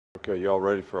Okay, y'all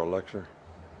ready for a lecture?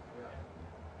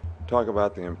 Talk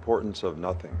about the importance of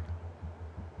nothing.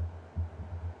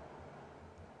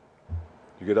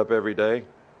 You get up every day,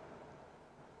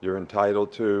 you're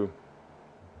entitled to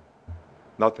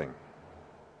nothing.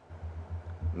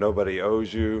 Nobody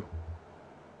owes you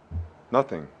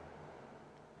nothing.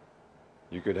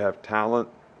 You could have talent,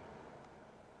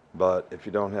 but if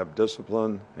you don't have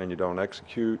discipline and you don't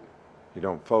execute, you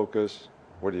don't focus,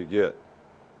 what do you get?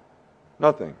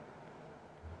 Nothing.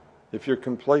 If you're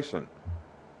complacent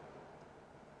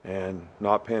and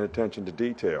not paying attention to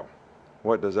detail,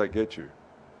 what does that get you?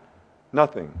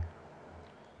 Nothing.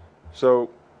 So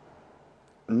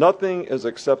nothing is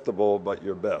acceptable but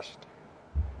your best.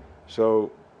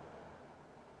 So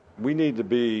we need to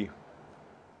be,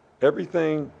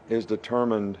 everything is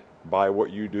determined by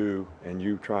what you do and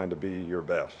you trying to be your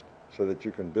best so that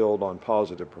you can build on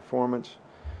positive performance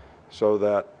so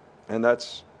that, and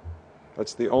that's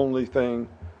the only thing.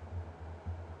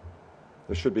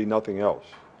 There should be nothing else,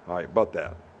 all right, but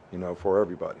that, for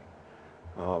everybody.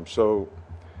 So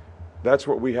that's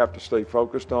what we have to stay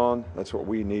focused on. That's what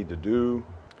we need to do.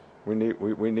 We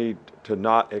need to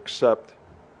not accept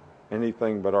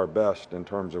anything but our best in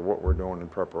terms of what we're doing in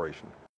preparation.